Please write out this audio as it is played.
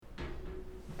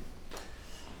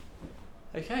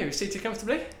Okay, we seated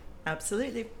comfortably?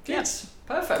 Absolutely. Good. Yes.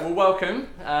 Perfect. Well, welcome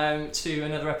to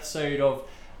another episode of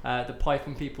the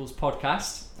Python People's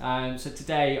podcast. So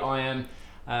today I am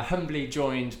humbly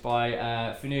joined by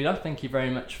Fionnuala. Thank you very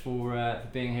much for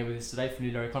being here with us today,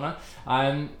 Fionnuala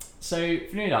O'Connor. So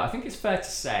Fionnuala, I think it's fair to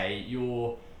say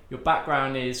your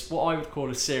background is what I would call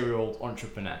a serial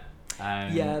entrepreneur.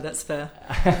 Yeah, that's fair.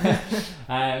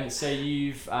 So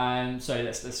you've so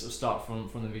let's sort of start from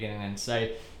the beginning then. So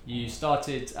you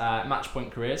started Matchpoint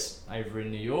Careers over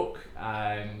in New York.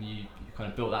 You kind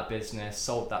of built that business,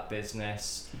 sold that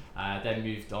business, then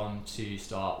moved on to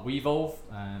start Wevolve,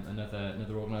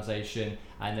 another organisation,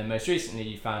 and then most recently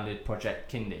you founded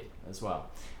Project Kindy as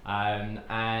well.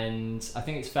 And I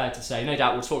think it's fair to say, no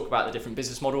doubt we'll talk about the different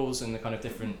business models and the kind of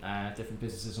different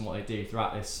businesses and what they do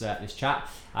throughout this chat.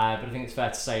 But I think it's fair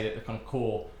to say that the kind of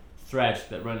core thread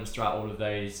that runs throughout all of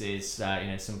those is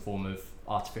some form of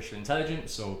artificial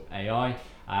intelligence or AI.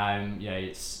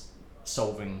 It's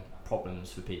solving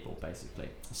problems for people basically.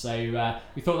 So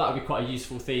we thought that would be quite a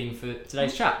useful theme for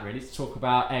today's chat, really, to talk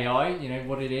about AI.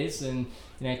 What it is, and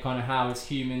kind of how as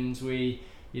humans we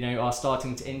are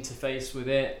starting to interface with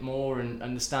it more and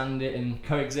understand it and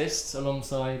coexist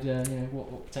alongside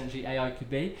what potentially AI could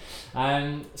be.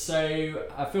 So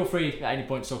feel free at any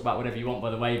point to talk about whatever you want, by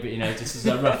the way, but just as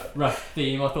a rough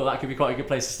theme, I thought that could be quite a good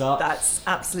place to start. That's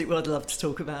absolutely what I'd love to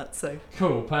talk about. So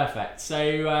cool, perfect.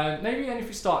 So maybe if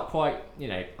we start quite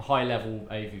high level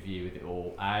overview with it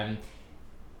all,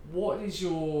 what is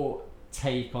your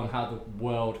take on how the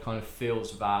world kind of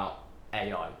feels about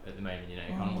AI at the moment?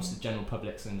 Kind of what's the general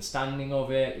public's understanding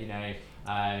of it, and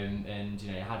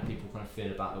how do people kind of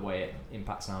feel about the way it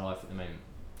impacts on our life at the moment?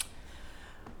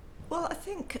 Well, I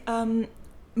think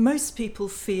most people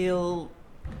feel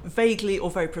vaguely or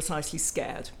very precisely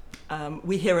scared.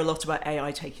 We hear a lot about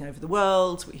AI taking over the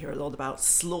world. We hear a lot about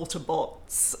slaughter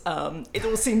bots. It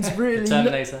all seems really...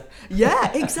 Terminator.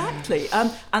 Yeah, exactly.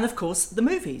 And of course, the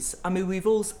movies. I mean,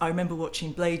 I remember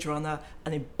watching Blade Runner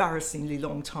an embarrassingly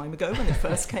long time ago when it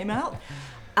first came out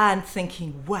and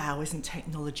thinking, wow, isn't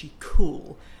technology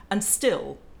cool? And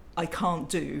still, I can't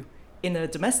do, in a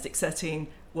domestic setting,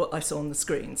 what I saw on the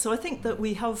screen. So I think that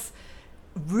we have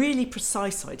really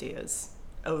precise ideas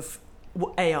of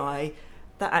what AI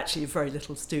that actually have very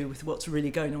little to do with what's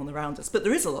really going on around us. But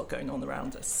there is a lot going on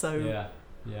around us. So,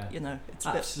 it's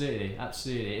absolutely.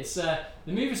 It's the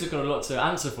movies have got a lot to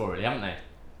answer for, really, haven't they?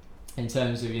 In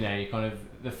terms of, kind of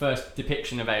the first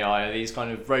depiction of AI are these kind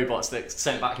of robots that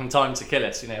sent back in time to kill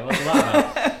us. What's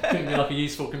that about? Couldn't be like a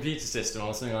useful computer system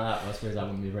or something like that. Well, I suppose that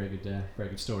wouldn't be a very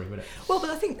good story, would it? Well, but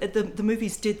I think the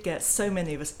movies did get so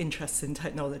many of us interested in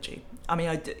technology. I mean,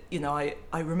 I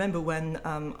remember when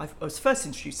I was first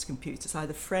introduced to computers. I had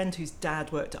a friend whose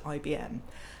dad worked at IBM.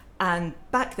 And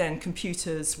back then,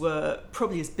 computers were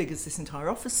probably as big as this entire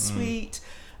office suite.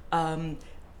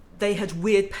 They had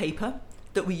weird paper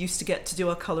that we used to get to do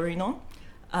our colouring on.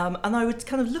 And I would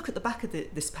kind of look at the back of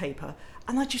this paper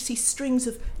and I'd just see strings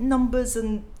of numbers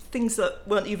and things that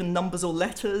weren't even numbers or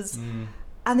letters.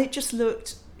 And it just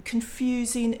looked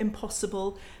confusing,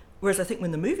 impossible. Whereas I think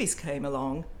when the movies came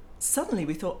along, suddenly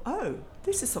we thought, oh,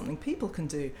 this is something people can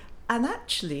do. And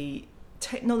actually,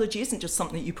 technology isn't just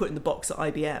something that you put in the box at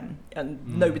IBM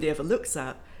and nobody ever looks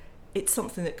at. It's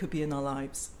something that could be in our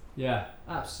lives. Yeah,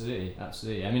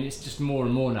 absolutely. I mean, it's just more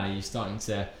and more now it is starting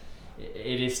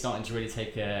to really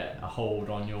take a hold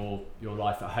on your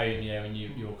life at home, and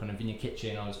you're kind of in your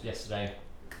kitchen. I was yesterday,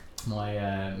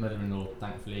 my mother-in-law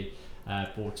thankfully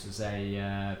bought us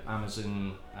a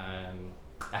Amazon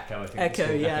Echo, I think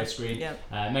Echo screen,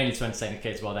 mainly to entertain the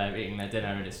kids while they're eating their dinner,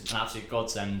 and it's an absolute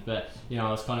godsend. But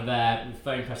I was kind of there with the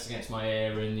phone pressed against my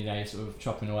ear and sort of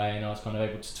chopping away, and I was kind of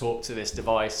able to talk to this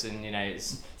device, and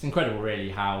it's incredible really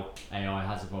how AI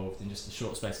has evolved in just a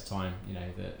short space of time.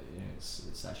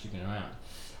 It's actually been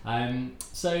around.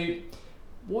 So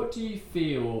what do you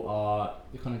feel are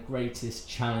the kind of greatest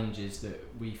challenges that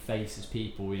we face as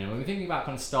people? When we're thinking about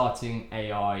kind of starting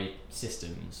AI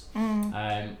systems,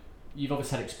 you've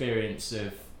obviously had experience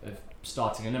of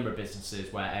starting a number of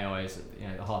businesses where AI is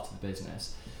at the heart of the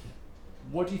business.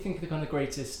 What do you think are the kind of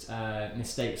greatest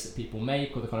mistakes that people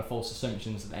make, or the kind of false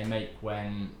assumptions that they make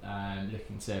when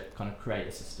looking to kind of create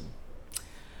a system?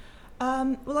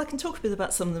 Well, I can talk a bit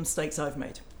about some of the mistakes I've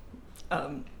made.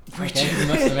 Probably.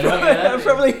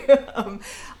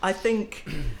 I think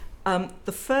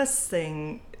the first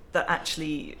thing that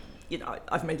actually,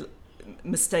 I've made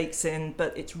mistakes in,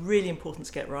 but it's really important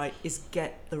to get right, is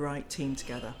get the right team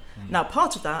together. Now,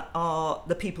 part of that are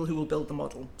the people who will build the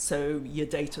model, so your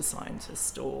data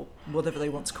scientist or whatever they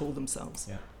want to call themselves.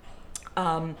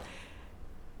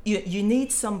 you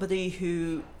need somebody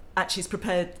who actually is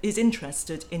prepared, is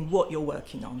interested in what you're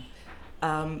working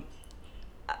on.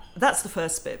 That's the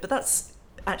first bit, but that's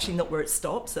actually not where it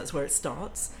stops, that's where it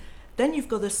starts. Then you've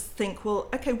got to think, well,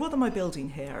 okay, what am I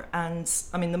building here? And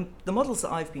I mean, the models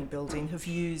that I've been building have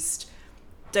used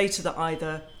data that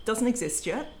either doesn't exist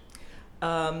yet,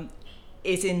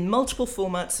 is in multiple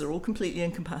formats that are all completely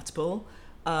incompatible,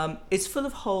 is full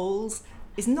of holes,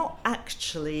 is not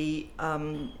actually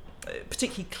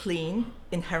particularly clean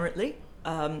inherently.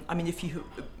 I mean,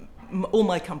 all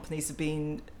my companies have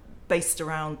been based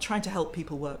around trying to help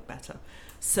people work better.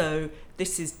 So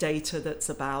this is data that's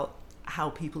about how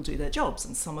people do their jobs,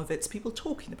 and some of it's people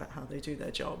talking about how they do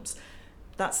their jobs.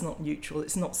 That's not neutral,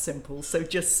 it's not simple. So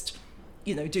just,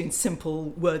 doing simple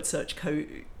word search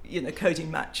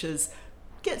coding matches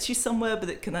gets you somewhere, but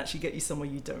it can actually get you somewhere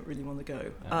you don't really want to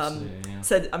go. Yeah.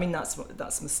 So, I mean, that's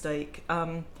a mistake.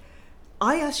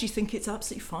 I actually think it's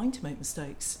absolutely fine to make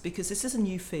mistakes because this is a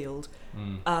new field.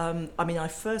 I mean, I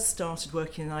first started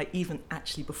working in even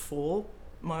actually before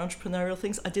my entrepreneurial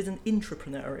things, I did an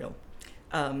intrapreneurial.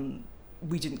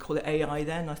 We didn't call it AI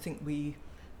then. I think we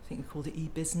called it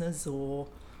e-business or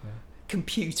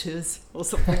computers or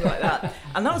something like that.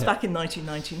 And that was back in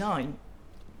 1999.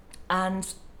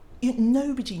 And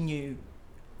nobody knew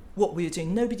what we were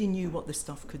doing. Nobody knew what this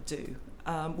stuff could do.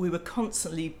 We were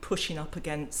constantly pushing up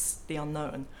against the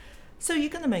unknown. So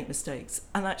you're going to make mistakes.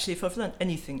 And actually, if I've learned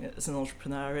anything as an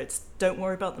entrepreneur, it's don't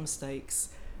worry about the mistakes.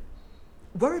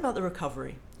 Worry about the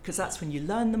recovery, because that's when you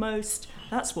learn the most.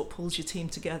 That's what pulls your team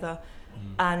together.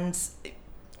 And,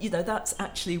 that's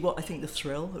actually what I think the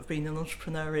thrill of being an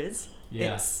entrepreneur is.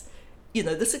 Yeah. It's,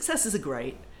 the successes are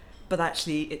great, but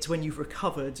actually it's when you've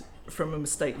recovered from a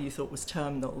mistake that you thought was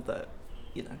terminal that,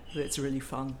 it's really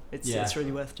fun. It's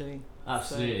really worth doing.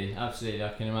 Absolutely. I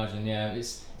can imagine. Yeah,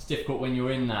 it's difficult when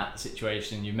you're in that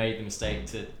situation. You made the mistake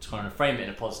to kind of frame it in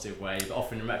a positive way, but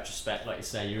often in retrospect, like you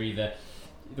say, you're either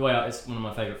it's one of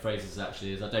my favourite phrases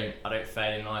actually is I don't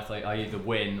fail in life. I either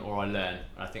win or I learn. And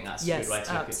I think that's a good way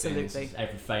to look at things.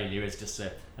 Every failure is just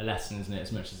a lesson, isn't it?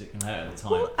 As much as it can hurt at the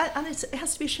time. Well, and it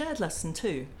has to be a shared lesson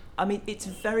too. I mean, it's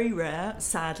very rare,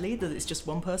 sadly, that it's just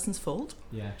one person's fault.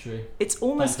 Yeah, true. It's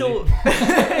almost all,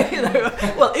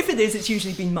 well, if it is, it's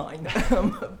usually been mine.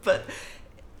 But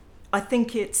I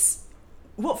think it's,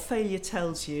 what failure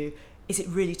tells you is it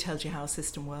really tells you how a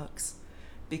system works.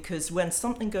 Because when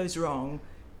something goes wrong,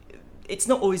 it's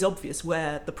not always obvious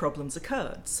where the problems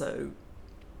occurred. So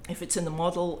if it's in the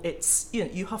model, it's,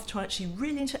 you have to actually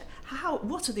really,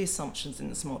 what are the assumptions in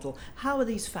this model? How are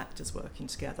these factors working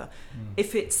together?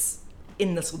 If it's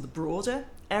in the sort of the broader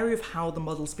area of how the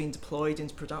model's been deployed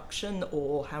into production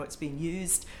or how it's being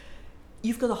used,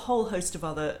 you've got a whole host of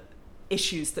other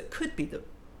issues that could be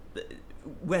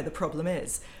where the problem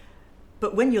is.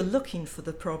 But when you're looking for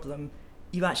the problem,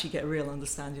 you actually get a real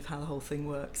understanding of how the whole thing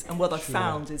works. And what I've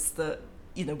found is that,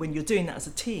 when you're doing that as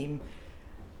a team,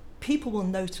 people will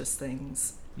notice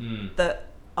things that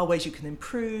are ways you can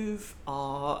improve,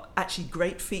 are actually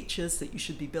great features that you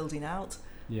should be building out.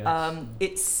 Yes.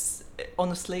 It's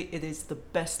honestly, it is the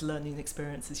best learning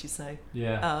experience, as you say.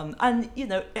 Yeah. And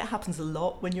it happens a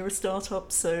lot when you're a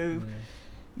startup, so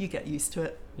you get used to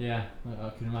it. Yeah, I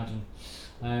can imagine.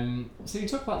 So you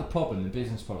talk about the problem, the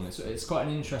business problem. It's quite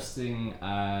an interesting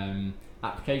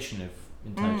application of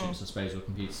intelligence, I suppose, or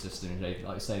computer systems. Like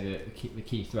I say, the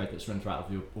key thread that's run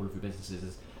throughout all of your businesses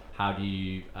is how do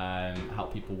you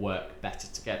help people work better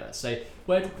together. So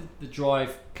where did the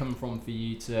drive come from for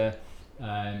you to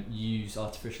use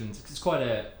artificial intelligence? It's quite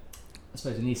I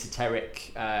suppose an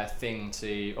esoteric thing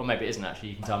to, or maybe it isn't actually.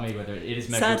 You can tell me whether it is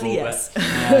measurable. Sadly, yes.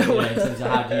 But, in terms of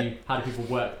how do people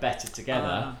work better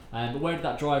together? But where did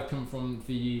that drive come from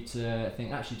for you to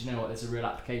think, actually, do you know what? There's a real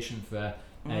application for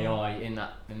AI in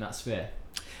that sphere.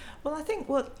 Well, I think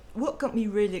what got me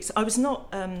really excited. I was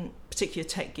not particularly a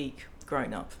tech geek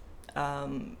growing up,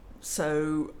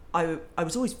 so I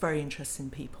was always very interested in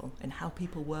people and how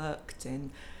people worked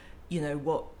and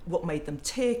what made them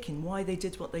tick and why they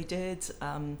did what they did.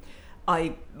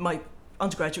 My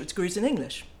undergraduate degree is in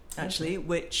English, actually,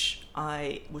 which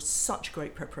was such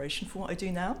great preparation for what I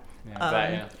do now.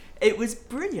 It was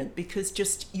brilliant because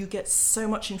you get so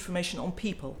much information on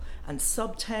people and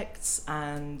subtexts,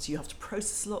 and you have to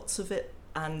process lots of it,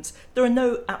 and there are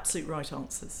no absolute right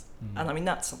answers. And I mean,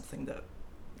 that's something that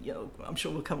I'm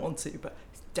sure we'll come on to, but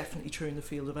it's definitely true in the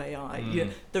field of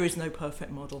AI. There is no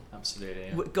perfect model. Absolutely.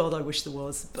 Yeah. God, I wish there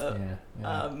was, but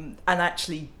and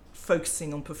actually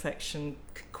focusing on perfection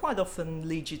can quite often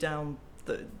lead you down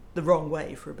the wrong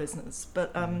way for a business.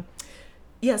 But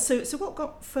so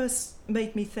what first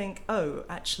made me think,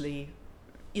 actually,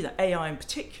 AI in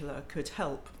particular could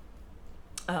help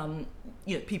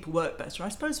people work better, I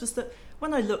suppose, was that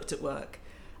when I looked at work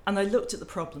and I looked at the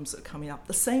problems that are coming up,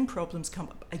 the same problems come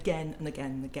up again and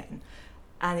again and again.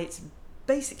 And it's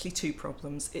basically two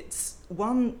problems. It's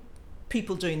one,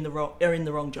 people are in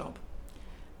the wrong job.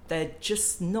 They're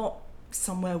just not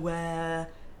somewhere where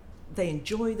they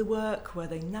enjoy the work, where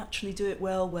they naturally do it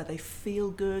well, where they feel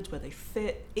good, where they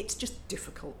fit. It's just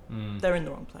difficult. They're in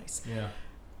the wrong place. Yeah.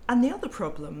 And the other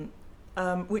problem,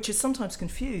 which is sometimes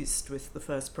confused with the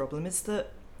first problem, is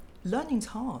that learning's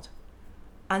hard.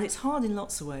 And it's hard in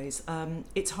lots of ways.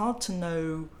 It's hard to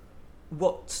know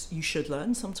what you should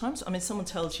learn sometimes. I mean, someone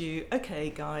tells you, okay,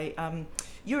 Guy,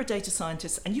 you're a data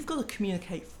scientist and you've got to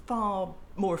communicate far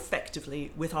more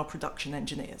effectively with our production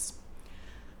engineers.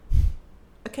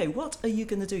 Okay, what are you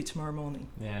going to do tomorrow morning?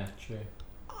 Yeah, true.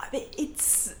 I mean,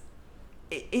 it's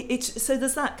so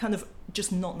there's that kind of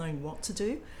just not knowing what to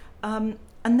do. And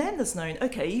then there's knowing,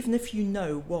 okay, even if you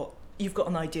know what, you've got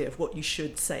an idea of what you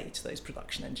should say to those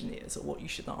production engineers or what you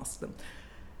should ask them.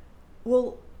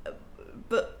 Well,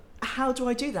 but how do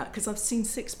I do that? Because I've seen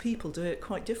 6 people do it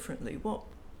quite differently.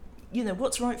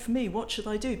 What's right for me? What should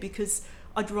I do? Because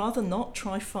I'd rather not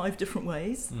try 5 different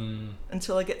ways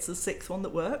until I get to the 6th one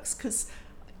that works. Because,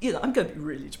 I'm going to be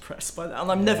really depressed by that,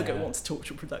 and I'm never going to want to talk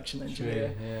to a production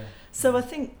engineer. True, yeah. So I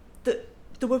think that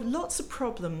there were lots of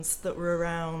problems that were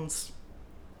around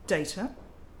data,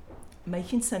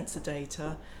 making sense of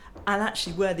data, and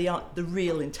actually where the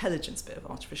real intelligence bit of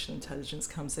artificial intelligence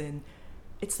comes in,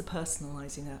 it's the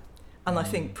personalising it. And I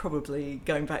think probably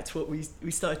going back to what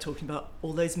we started talking about,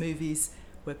 all those movies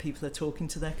where people are talking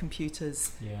to their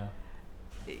computers. Yeah.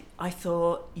 I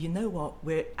thought, you know what,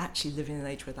 we're actually living in an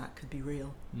age where that could be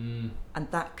real. And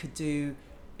that could do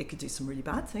some really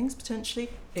bad things potentially.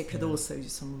 It could also do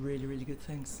some really, really good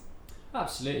things.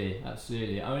 Absolutely.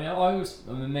 I mean, I'm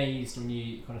amazed when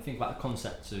you kind of think about the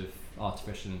concept of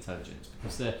artificial intelligence,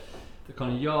 because the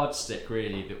kind of yardstick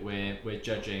really that we're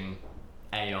judging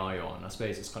AI on, I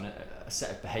suppose it's kind of a set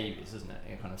of behaviours, isn't it?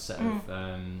 A kind of set of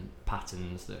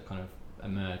patterns that kind of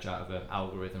emerge out of an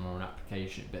algorithm or an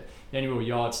application. But the only real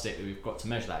yardstick that we've got to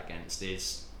measure that against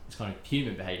is kind of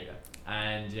human behaviour.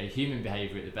 And human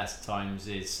behaviour at the best of times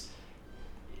is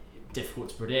difficult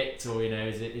to predict, or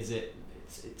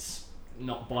it's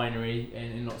not binary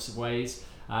in lots of ways.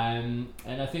 And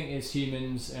I think as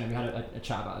humans, we had a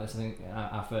chat about this, I think,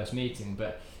 at our first meeting,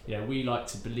 but we like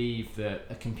to believe that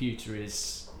a computer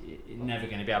is never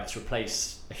going to be able to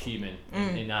replace a human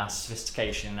in our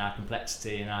sophistication, in our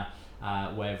complexity, in our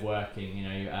way of working.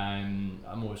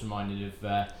 I'm always reminded of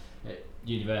at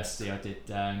university I did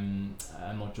a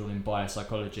module in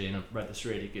biopsychology, and I read this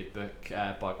really good book by a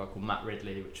guy called Matt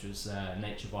Ridley, which was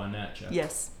Nature by Nurture.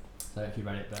 Yes. I don't know if you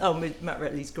read it. But Matt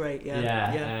Ridley's great,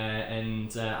 yeah.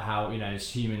 And how, as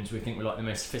humans, we think we're like the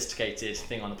most sophisticated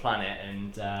thing on the planet,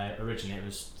 and originally it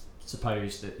was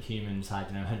supposed that humans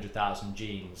had 100,000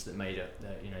 genes that made up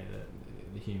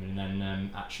the human, and then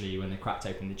actually when they cracked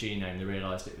open the genome they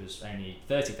realised it was only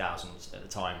 30,000 at the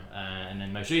time, and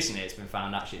then most recently it's been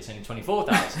found actually it's only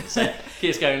 24,000. So it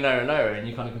keeps going lower and lower, and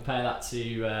you kind of compare that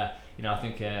to I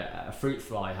think a fruit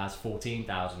fly has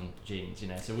 14,000 genes,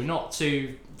 so we're not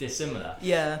too dissimilar.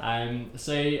 Yeah.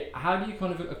 So how do you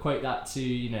kind of equate that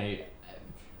to,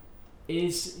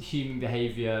 is human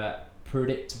behaviour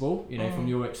predictable, from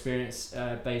your experience,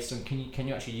 based on, can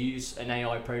you actually use an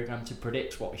AI program to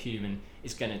predict what a human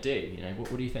is going to do?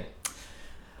 What do you think?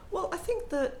 Well, I think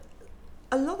that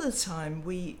a lot of the time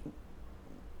we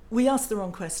ask the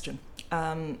wrong question.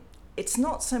 It's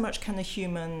not so much can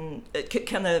an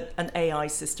AI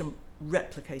system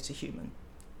replicate a human.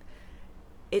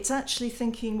 It's actually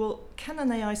thinking, well, can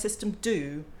an AI system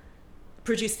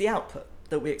produce the output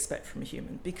that we expect from a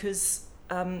human? Because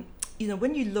when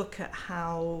you look at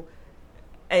how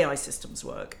AI systems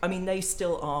work, I mean, they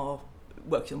still are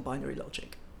working on binary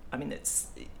logic. I mean, in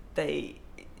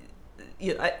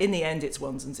the end, it's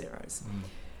ones and zeros.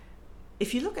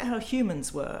 If you look at how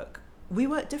humans work, we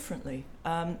work differently.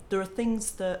 There are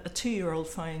things that a 2-year-old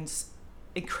finds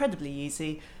incredibly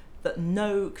easy that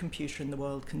no computer in the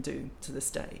world can do to this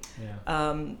day.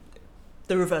 Yeah.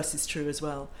 The reverse is true as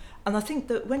well. And I think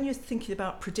that when you're thinking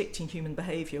about predicting human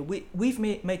behaviour, we've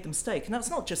made the mistake, and that's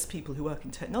not just people who work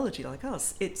in technology like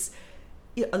us. It's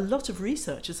a lot of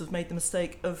researchers have made the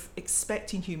mistake of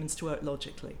expecting humans to work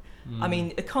logically. I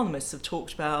mean, economists have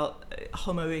talked about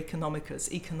Homo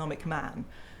economicus, economic man,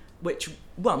 which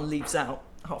one leaves out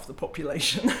half the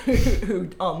population who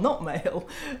are not male,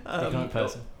 economic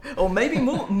person, or maybe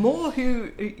more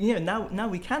who now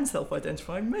we can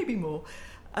self-identify, maybe more.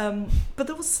 But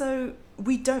also,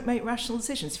 we don't make rational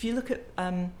decisions. If you look at,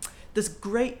 there's a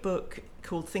great book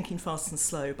called Thinking Fast and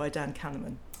Slow by Dan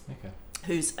Kahneman,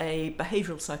 who's a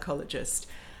behavioural psychologist,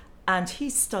 and he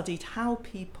studied how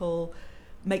people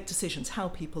make decisions, how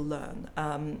people learn.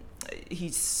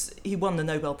 He won the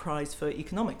Nobel Prize for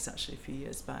economics actually a few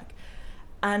years back.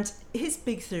 And his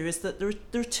big theory is that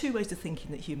there are two ways of thinking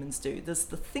that humans do. There's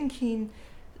the thinking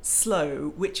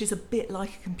slow, which is a bit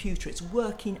like a computer. It's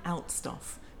working out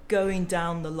stuff, going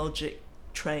down the logic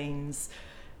trains,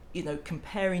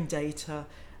 comparing data.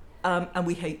 And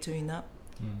we hate doing that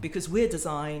because we're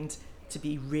designed to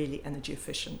be really energy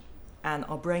efficient. And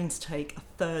our brains take a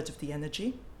third of the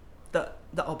energy that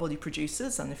our body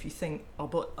produces. And if you think our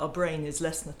brain is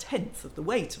less than a tenth of the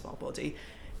weight of our body,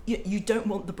 you don't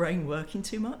want the brain working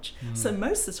too much. So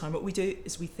most of the time what we do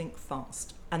is we think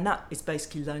fast. And that is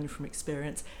basically learning from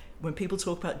experience. When people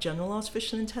talk about general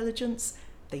artificial intelligence,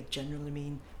 they generally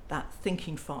mean that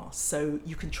thinking fast. So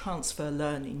you can transfer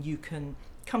learning, you can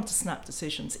come to snap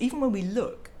decisions. Even when we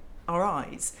look, our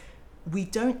eyes, we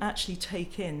don't actually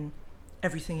take in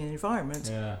everything in the environment.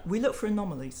 Yeah. We look for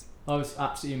anomalies. I was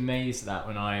absolutely amazed at that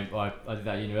when I did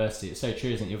that at university. It's so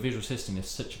true, isn't it? Your visual system is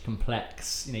such a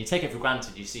complex. You take it for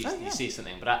granted. You see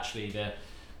something, but actually,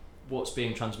 what's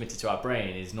being transmitted to our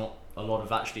brain is not a lot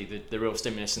of actually the real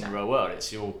stimulus in the real world.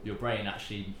 It's your brain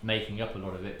actually making up a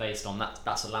lot of it based on that.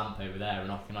 That's a lamp over there,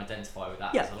 and I can identify with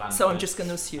that as a lamp. So I'm just going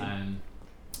to assume.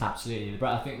 Absolutely,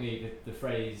 I think the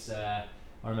phrase.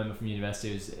 I remember from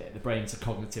university was the brain's a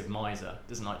cognitive miser. It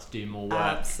doesn't like to do more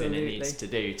work than it needs to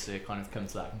do to kind of come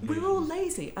to that conclusion. We're all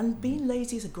lazy, and being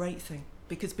lazy is a great thing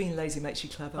because being lazy makes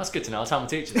you clever. That's good to know. I'll tell my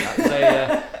teachers that.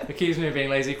 They accuse me of being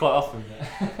lazy quite often.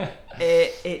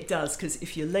 It does, because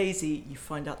if you're lazy, you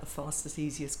find out the fastest,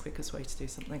 easiest, quickest way to do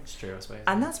something. It's true, I suppose.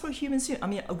 And that's what humans do. I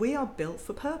mean, we are built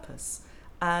for purpose.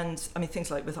 And I mean,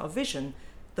 things like with our vision,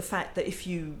 the fact that if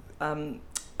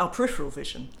our peripheral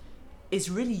vision is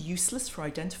really useless for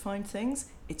identifying things,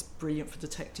 it's brilliant for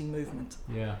detecting movement.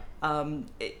 Yeah.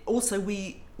 Also,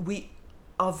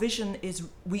 our vision is,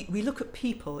 we look at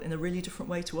people in a really different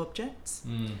way to objects.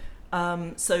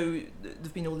 So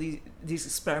there've been all these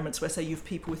experiments where, say, you have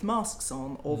people with masks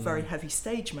on or very heavy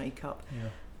stage makeup,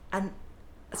 and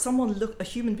a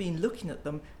human being looking at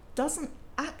them doesn't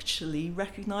actually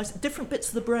recognise, different bits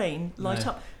of the brain light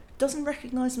up, doesn't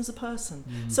recognise them as a person.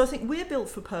 So I think we're built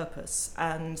for purpose,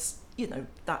 and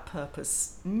that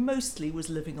purpose mostly was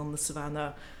living on the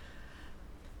savannah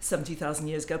 70,000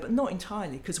 years ago, but not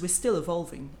entirely, because we're still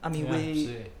evolving. I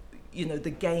mean, the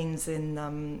gains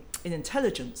in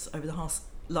intelligence over the last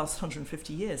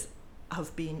 150 years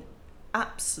have been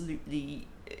absolutely,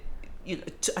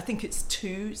 I think it's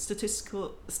 2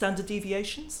 statistical standard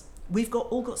deviations. We've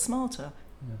all got smarter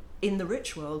in the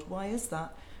rich world. Why is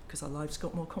that? Because our lives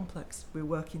got more complex. We're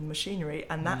working machinery,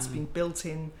 and that's been built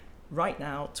in right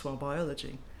now to our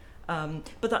biology.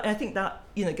 But I think that,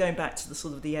 going back to the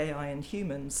sort of the AI and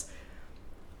humans,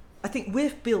 I think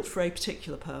we're built for a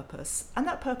particular purpose, and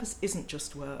that purpose isn't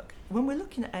just work. When we're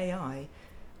looking at AI,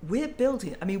 we're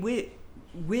doing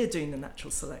the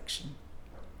natural selection,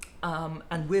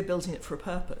 and we're building it for a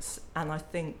purpose. And I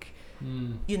think,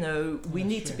 we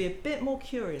need to be a bit more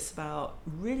curious about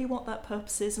really what that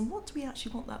purpose is, and what do we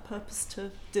actually want that purpose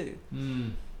to do.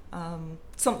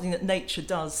 Something that nature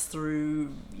does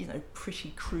through,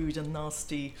 pretty crude and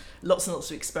nasty, lots and lots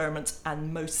of experiments,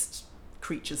 and most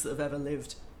creatures that have ever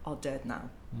lived are dead now.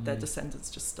 Their descendants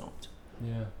just stopped.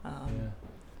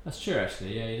 That's true,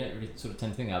 actually. You don't really sort of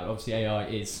tend to think that, but obviously AI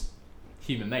is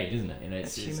human-made, isn't it?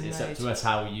 It's up to us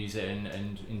how we use it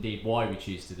and indeed why we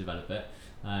choose to develop it.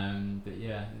 And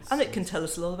it can tell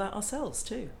us a lot about ourselves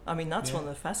too. I mean, that's one of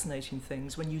the fascinating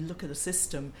things when you look at a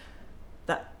system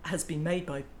that has been made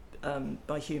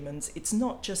by humans. It's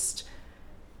not just,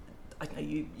 I don't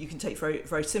know, you can take very,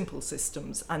 very simple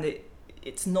systems, and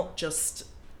it's not just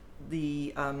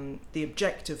the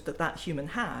objective that human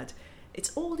had.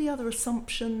 It's all the other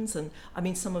assumptions, and I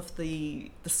mean some of the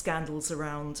scandals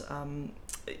around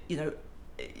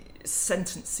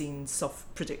sentencing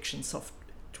prediction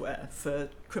software for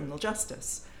criminal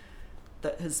justice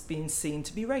that has been seen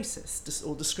to be racist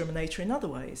or discriminatory in other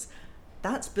ways.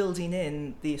 That's building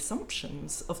in the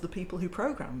assumptions of the people who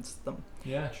programmed them.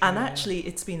 Yeah, true, and actually,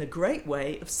 it's been a great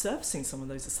way of surfacing some of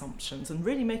those assumptions and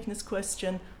really making us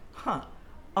question,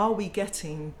 are we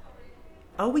targeting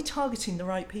the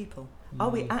right people? Are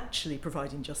we actually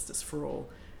providing justice for all?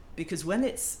 Because when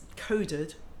it's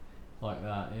coded like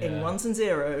that, in ones and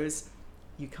zeros,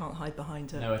 you can't hide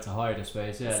behind it. Nowhere to hide, I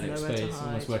suppose. Yeah, it's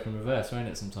almost working reverse, won't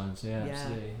it, sometimes? Yeah,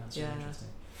 absolutely. That's really interesting.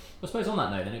 I suppose on that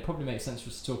note, then, it probably makes sense for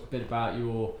us to talk a bit about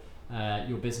your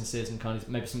your businesses and kind of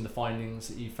maybe some of the findings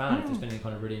that you found. If there's been any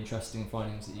kind of really interesting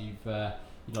findings that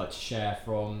you'd like to share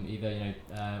from either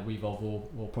WeVolve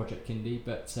or Project Kindy.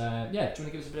 But do you want to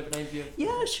give us a bit of an overview?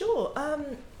 Yeah, sure.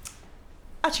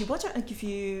 Actually, why don't I give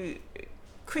you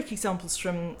quick examples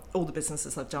from all the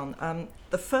businesses I've done.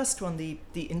 The first one, the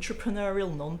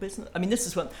entrepreneurial non-business. I mean, this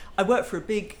is one. I worked for a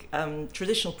big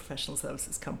traditional professional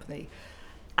services company,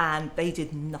 and they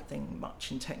did nothing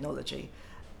much in technology.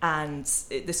 And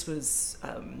this was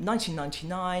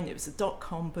 1999, it was a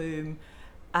dot-com boom,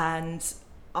 and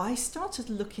I started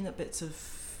looking at bits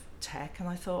of tech and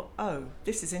I thought, oh,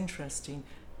 this is interesting.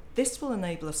 This will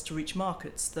enable us to reach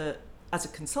markets that, as a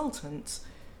consultant,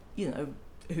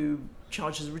 who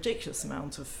charges a ridiculous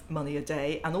amount of money a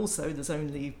day, and also there's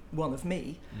only one of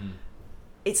me,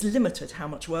 it's limited how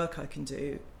much work I can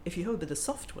do. If you have a bit of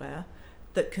software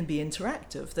that can be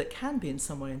interactive, that can be in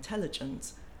some way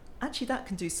intelligent, actually that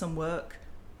can do some work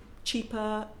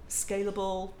cheaper,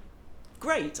 scalable.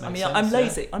 Great. Makes I'm sense,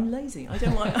 lazy. I'm lazy. I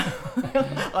don't want.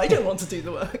 I don't want to do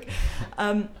the work.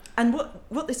 And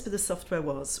what this bit of software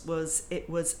was it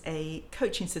was a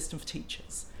coaching system for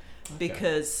teachers,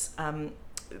 because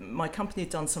my company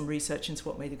had done some research into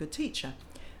what made a good teacher,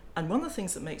 and one of the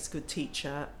things that makes a good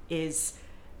teacher is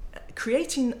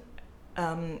creating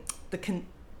the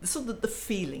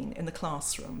feeling in the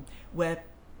classroom where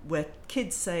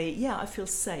kids say, yeah, I feel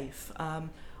safe,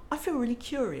 I feel really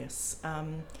curious,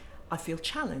 I feel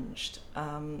challenged.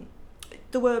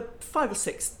 There were 5 or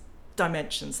 6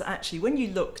 dimensions that actually, when you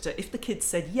looked at, if the kids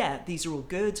said, yeah, these are all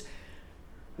good,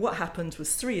 what happened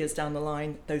was 3 years down the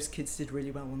line, those kids did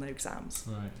really well on their exams.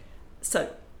 Right.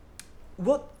 So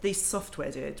what this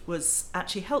software did was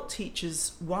actually help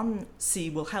teachers, one, see,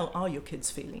 well, how are your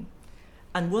kids feeling?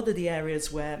 And what are the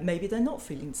areas where maybe they're not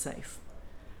feeling safe?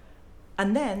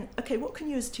 And then, okay, what can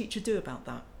you as a teacher do about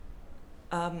that?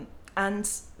 And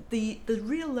the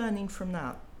real learning from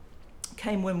that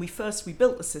came when we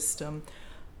built the system,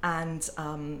 and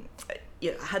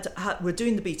we're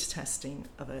doing the beta testing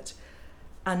of it.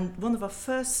 And one of our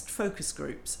first focus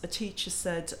groups, a teacher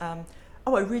said, oh,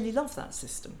 I really love that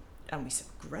system. And we said,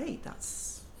 great,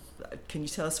 can you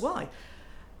tell us why?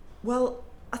 Well,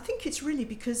 I think it's really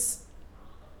because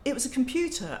it was a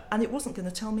computer and it wasn't going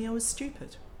to tell me I was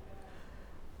stupid.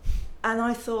 And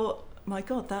I thought, my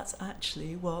God, that's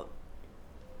actually what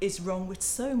is wrong with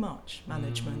so much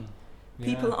management.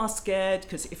 People are scared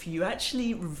because if you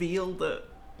actually reveal that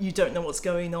you don't know what's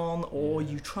going on, or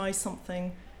you try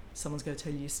something, someone's going to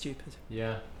tell you you're stupid.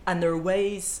 Yeah. And there are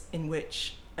ways in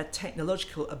which a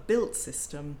built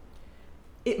system,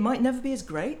 it might never be as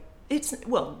great.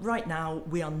 Right now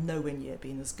we are nowhere near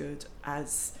being as good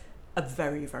as a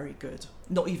very, very good,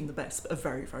 not even the best, but a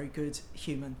very, very good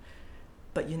human.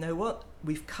 But you know what?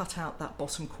 We've cut out that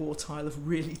bottom quartile of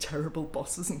really terrible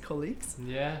bosses and colleagues.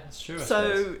 Yeah, it's true.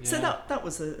 So that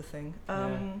was a thing.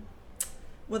 Then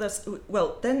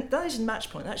that is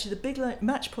Matchpoint. Actually, the big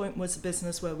Matchpoint was a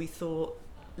business where we thought,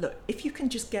 look, if you can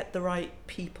just get the right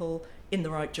people in the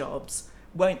right jobs,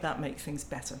 won't that make things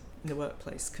better in the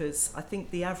workplace? Because I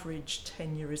think the average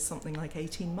tenure is something like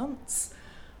 18 months.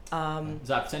 Is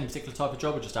that for any particular type of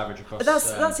job or just average across?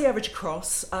 That's the average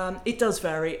across. It does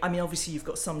vary. I mean, obviously you've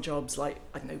got some jobs like,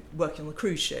 I don't know, working on a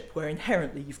cruise ship, where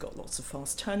inherently you've got lots of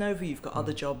fast turnover. You've got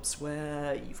other jobs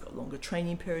where you've got longer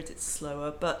training periods, it's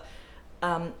slower. But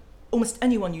almost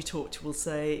anyone you talk to will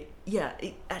say,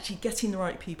 actually getting the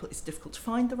right people, it's difficult to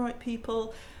find the right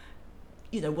people.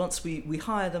 Once we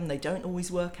hire them, they don't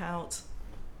always work out.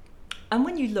 And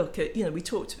when you look at, we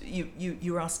talked,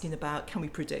 you were asking about, can we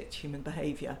predict human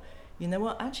behaviour? You know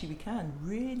what? Actually, we can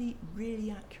really,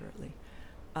 really accurately.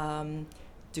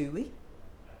 Do we?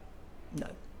 No,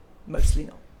 mostly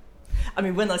not. I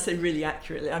mean, when I say really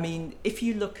accurately, I mean, if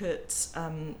you look at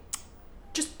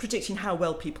just predicting how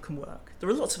well people can work, there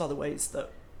are lots of other ways that,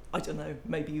 I don't know,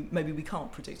 maybe we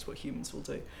can't predict what humans will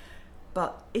do.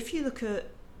 But if you look at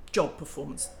job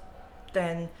performance,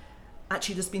 then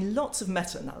actually there's been lots of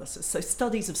meta-analysis, so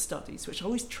studies of studies, which I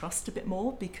always trust a bit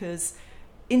more, because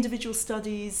individual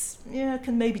studies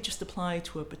can maybe just apply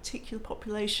to a particular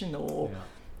population, or in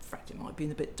fact it might have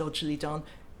been a bit dodgily done.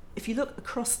 If you look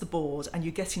across the board and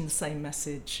you're getting the same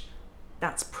message,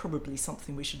 that's probably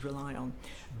something we should rely on.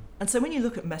 And so when you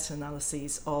look at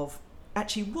meta-analyses of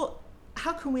actually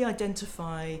how can we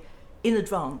identify in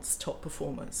advance top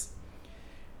performers?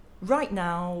 Right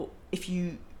now, if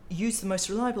you use the most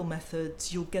reliable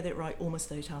methods, you'll get it right almost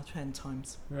 8 out of 10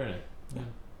 times. Really? Yeah.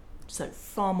 So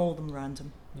far more than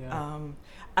random. Yeah.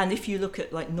 And if you look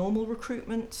at like normal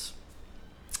recruitment,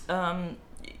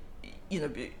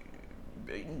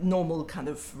 normal kind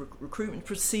of recruitment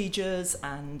procedures,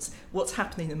 and what's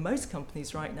happening in most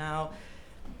companies right now,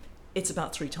 it's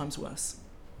about 3 times worse.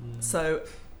 So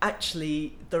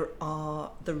actually there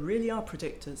really are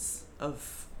predictors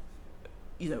of,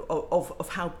 you know, of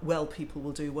how well people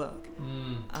will do work.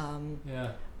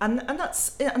 And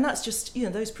that's just, you know,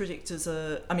 those predictors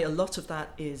are, I mean, a lot of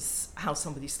that is how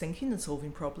somebody's thinking and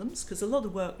solving problems, because a lot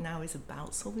of work now is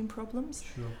about solving problems.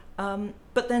 Sure.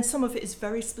 But then some of it is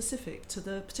very specific to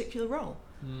the particular role.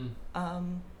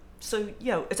 So,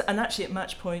 yeah, and actually at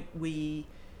Matchpoint we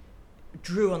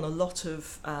drew on a lot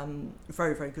of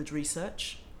very, very good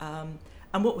research.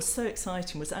 And what was so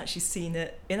exciting was actually seeing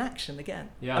it in action again.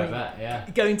 Yeah, I bet, yeah.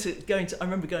 Going to. I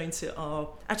remember going to our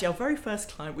very first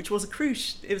client, which was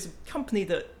it was a company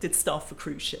that did stuff for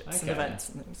cruise ships and events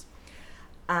and things.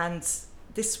 And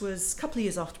this was a couple of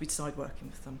years after we started working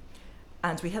with them.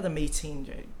 And we had a meeting,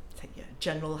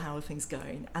 general, how are things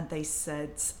going? And they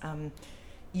said,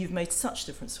 you've made such a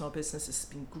difference to our business, this has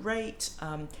been great,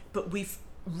 but we've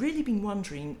really been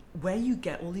wondering where you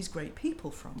get all these great people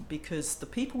from, because the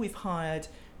people we've hired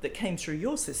that came through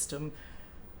your system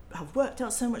have worked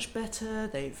out so much better,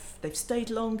 they've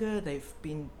stayed longer, they've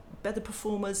been better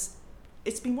performers.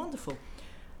 It's been wonderful.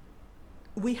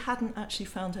 We hadn't actually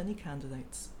found any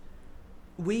candidates.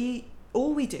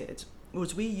 All we did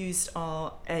was we used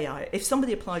our AI. If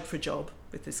somebody applied for a job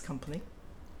with this company,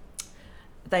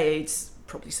 they'd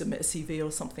probably submit a CV or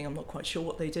something, I'm not quite sure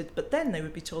what they did, but then they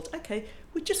would be told, okay,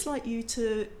 we'd just like you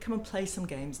to come and play some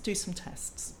games, do some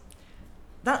tests.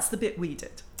 That's the bit we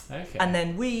did. Okay. And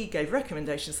then we gave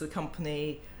recommendations to the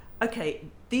company, okay,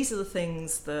 these are the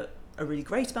things that are really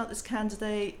great about this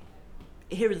candidate,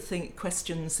 here are the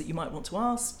questions that you might want to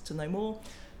ask to know more,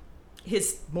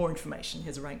 here's more information,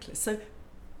 here's a rank list. So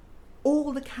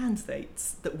all the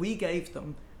candidates that we gave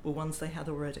them were ones they had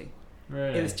already.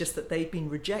 Really? It was just that they'd been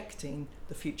rejecting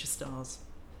the future stars.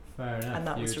 Fair enough. And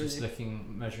that you was were just really,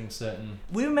 measuring certain.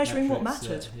 We were measuring what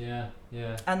metrics, mattered.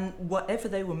 Yeah. And whatever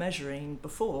they were measuring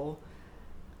before,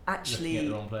 actually, looking at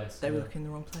the wrong place. they were looking in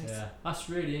the wrong place. Yeah, that's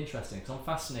really interesting, because I'm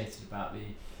fascinated about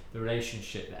the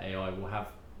relationship that AI will have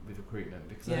with recruitment,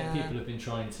 because I think people have been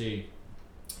trying to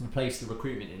replace the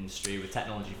recruitment industry with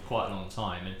technology for quite a long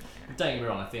time. And don't get me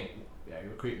wrong, I think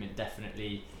recruitment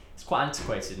definitely. It's quite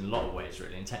antiquated in a lot of ways,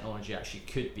 really, and technology actually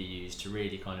could be used to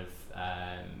really kind of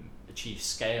achieve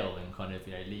scale and kind of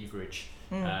leverage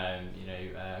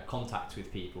contact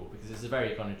with people, because it's a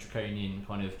very kind of draconian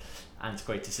kind of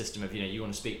antiquated system of you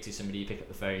want to speak to somebody, you pick up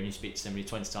the phone, you speak to somebody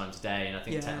 20 times a day, and I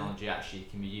think technology actually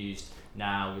can be used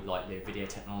now with like video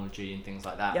technology and things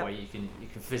like that, where you can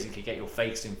physically get your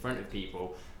face in front of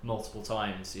people multiple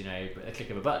times, but a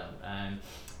click of a button.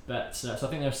 So I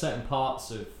think there are certain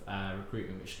parts of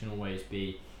recruitment which can always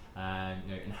be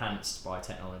enhanced by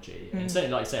technology. And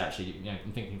certainly, like you say, actually,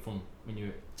 I'm thinking from when you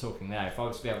were talking there, if I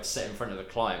was to be able to sit in front of a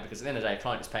client, because at the end of the day, a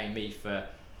client is paying me for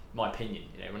my opinion.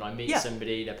 When I meet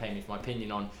somebody, they're paying me for my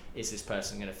opinion on, is this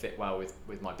person going to fit well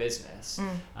with my business?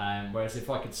 Whereas if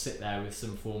I could sit there with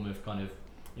some form of kind of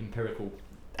empirical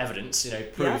evidence,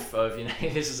 proof of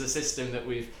this is a system that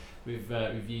we've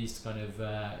used to kind of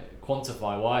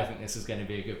quantify why I think this is going to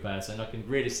be a good person, I can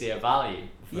really see a value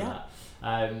for that.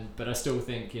 But I still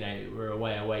think we're a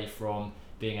way away from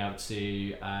being able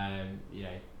to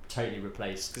totally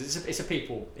replace, because it's a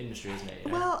people industry, isn't it?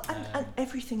 Well, and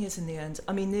everything is in the end.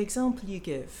 I mean, the example you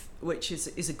give, which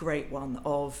is a great one,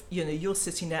 of you're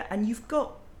sitting there and you've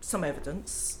got some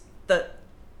evidence that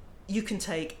you can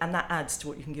take, and that adds to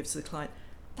what you can give to the client.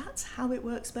 That's how it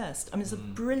works best. I mean, there's a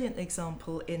brilliant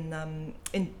example in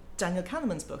Daniel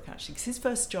Kahneman's book, actually, because his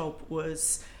first job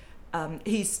was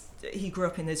he grew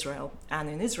up in Israel, and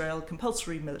in Israel,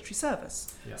 compulsory military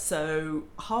service. Yeah. So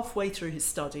halfway through his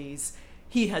studies,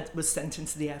 he was sent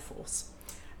into the Air Force,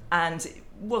 and it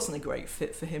wasn't a great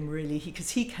fit for him really,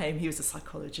 because he was a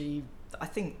psychology, I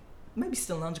think maybe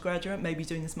still an undergraduate, maybe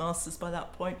doing his master's by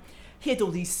that point. He had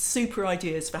all these super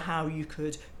ideas for how you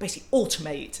could basically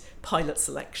automate pilot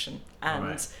selection,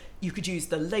 and you could use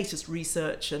the latest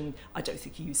research, and I don't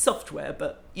think he used software,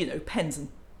 but pens and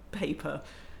paper.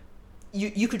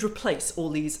 You could replace all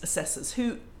these assessors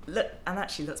and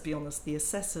actually, let's be honest, the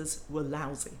assessors were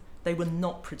lousy. They were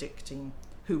not predicting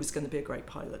who was going to be a great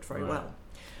pilot very well.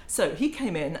 So he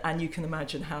came in, and you can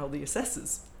imagine how the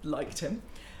assessors liked him,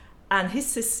 and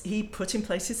he put in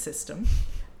place his system,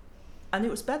 and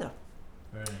it was better.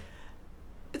 Really?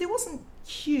 But it wasn't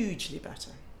hugely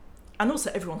better, and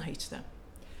also everyone hated him.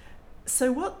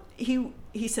 So what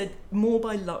he said, more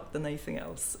by luck than anything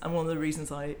else, and one of the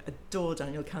reasons I adore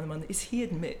Daniel Kahneman is he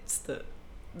admits that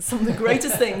some of the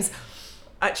greatest things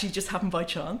actually just happen by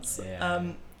chance.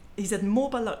 he said more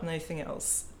by luck than anything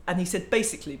else. And he said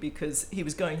basically because he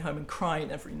was going home and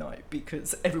crying every night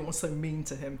because everyone was so mean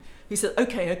to him. He said,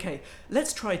 okay,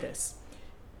 let's try this.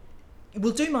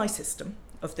 We'll do my system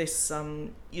of this,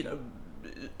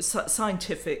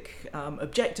 scientific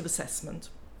objective assessment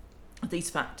of these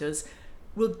factors.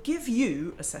 We'll give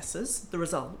you, assessors, the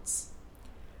results.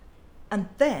 And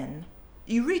then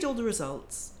you read all the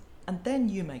results and then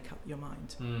you make up your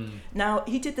mind. Now,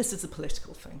 he did this as a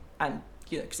political thing. And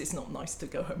because it's not nice to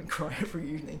go home and cry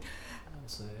every evening.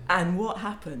 Absolutely. And what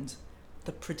happened?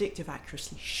 The predictive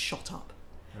accuracy shot up.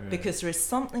 Really? Because there is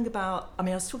something about, I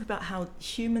was talking about how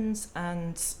humans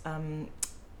and,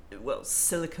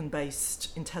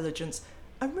 silicon-based intelligence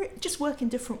just work in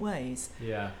different ways.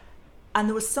 Yeah. And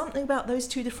there was something about those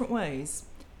two different ways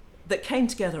that came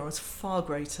together and was far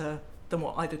greater than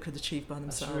what either could achieve by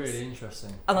themselves. That's really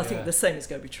interesting. And I think the same is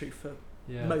going to be true for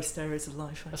most areas of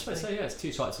life. I suppose so. Yeah, it's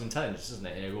two types of intelligence, isn't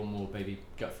it? One more maybe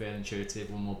gut feel, intuitive,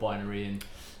 one more binary and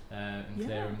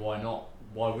clear. And why not?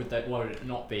 Why would it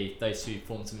not be those two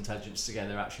forms of intelligence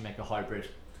together actually make a hybrid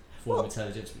form of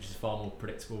intelligence, which is far more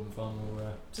predictable and far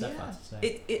more steadfast? So.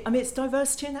 It's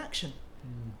diversity in action,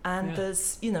 and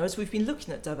there's as we've been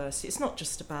looking at diversity, it's not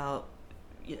just about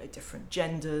different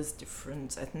genders,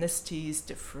 different ethnicities,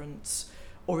 different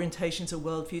orientations or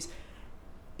worldviews.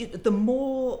 The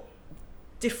more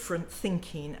different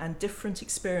thinking and different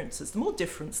experiences, the more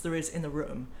difference there is in a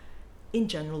room, in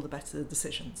general, the better the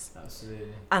decisions. Absolutely.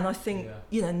 And I think,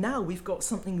 now we've got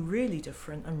something really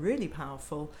different and really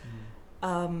powerful.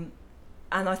 And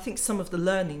I think some of the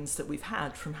learnings that we've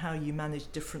had from how you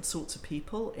manage different sorts of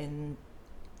people in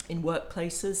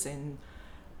workplaces, in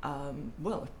our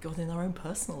own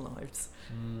personal lives,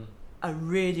 are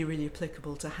really, really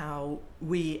applicable to how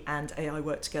we and AI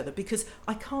work together. Because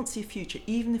I can't see a future,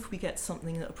 even if we get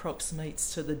something that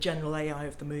approximates to the general AI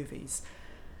of the movies,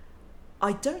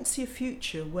 I don't see a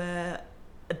future where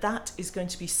that is going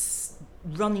to be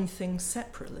running things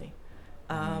separately.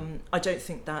 I don't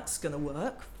think that's going to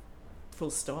work, full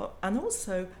stop. And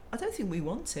also, I don't think we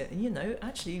want it. And,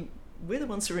 actually, we're the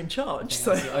ones who are in charge.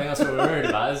 I think that's what we're worried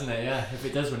about, isn't it? Yeah, if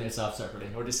it does run itself separately,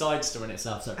 or decides to run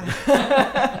itself separately.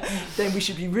 Then we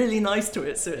should be really nice to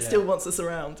it so it still wants us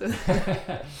around.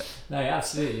 No,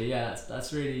 absolutely, yeah,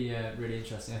 that's really really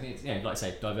interesting. I think it's, like I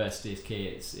say, diversity is key.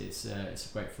 It's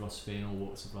a great philosophy in all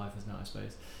walks of life, isn't it, I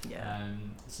suppose? Yeah.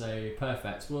 So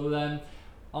perfect. Well,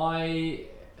 I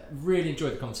really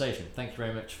enjoyed the conversation. Thank you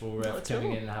very much for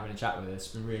coming in and having a chat with us. It's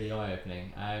been really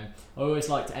eye-opening. I always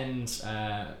like to end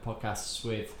podcasts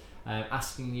with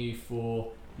asking you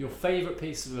for your favourite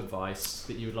piece of advice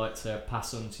that you would like to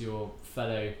pass on to your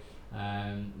fellow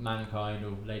mankind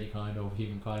or ladykind or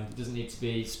humankind. It doesn't need to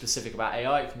be specific about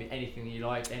AI. It can be anything you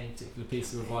like, any particular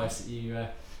piece of advice that you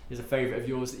is a favourite of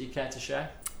yours that you care to share.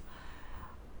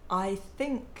 I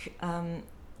think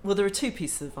there are two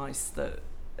pieces of advice that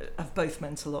have both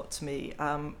meant a lot to me.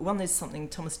 One is something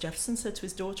Thomas Jefferson said to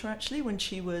his daughter, actually, when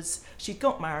she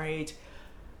got married,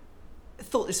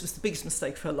 thought this was the biggest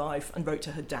mistake of her life, and wrote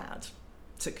to her dad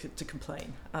to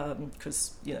complain,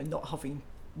 because not having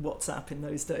WhatsApp in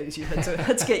those days, you had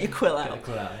to get your quill out.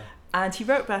 And he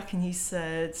wrote back and he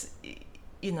said,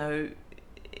 you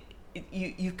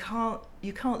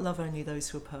can't love only those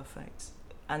who are perfect,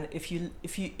 and if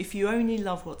you only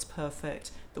love what's perfect,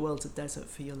 the world's a desert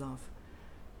for your love.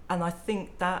 And I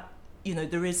think that,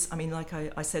 there is, like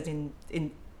I said,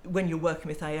 in when you're working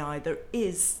with AI, there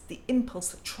is the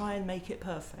impulse to try and make it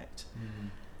perfect.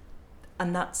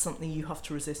 And that's something you have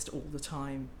to resist all the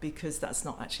time, because that's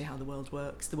not actually how the world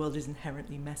works. The world is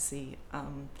inherently messy,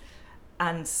 and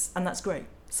that's great.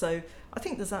 So I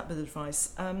think there's that bit of advice.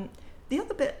 The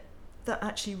other bit that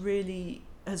actually really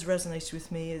has resonated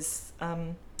with me is,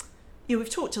 we've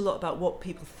talked a lot about what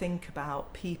people think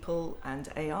about people and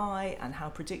AI and how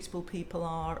predictable people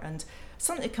are, and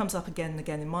something that comes up again and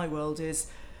again in my world is,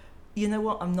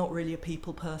 I'm not really a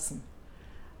people person.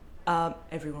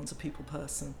 Everyone's a people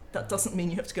person. That doesn't mean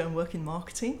you have to go and work in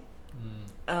marketing,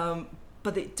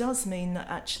 but it does mean that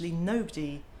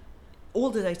actually all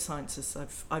the data scientists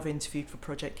I've interviewed for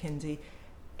Project Kindy,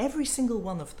 every single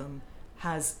one of them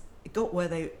has got where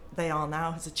they are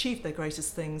now, has achieved their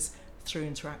greatest things through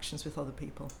interactions with other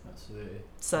people. Absolutely.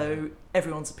 So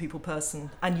everyone's a people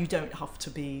person, and you don't have to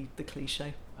be the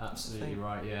cliche. Absolutely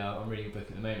right. Yeah, I'm reading a book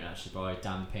at the moment actually by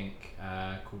Dan Pink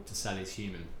called To Sell Is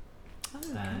Human.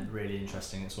 Okay. And really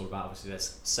interesting. It's all about, obviously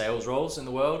there's sales roles in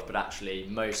the world, but actually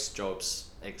most jobs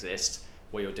exist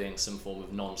where you're doing some form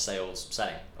of non-sales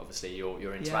selling. Obviously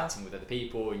you're interacting with other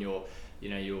people and you're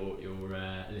you're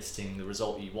eliciting the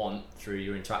result you want through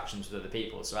your interactions with other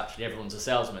people. So actually everyone's a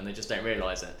salesman, they just don't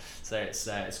realise it. So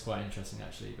it's quite interesting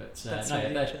actually. But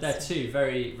they're two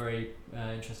very, very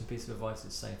interesting pieces of advice,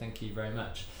 so thank you very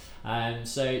much.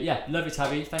 So yeah, lovely to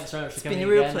have you. Thanks very much for coming. It's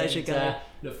been a real pleasure, Guy.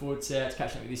 Look forward to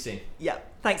catching up with you soon. Yeah,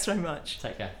 thanks very much.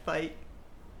 Take care. Bye.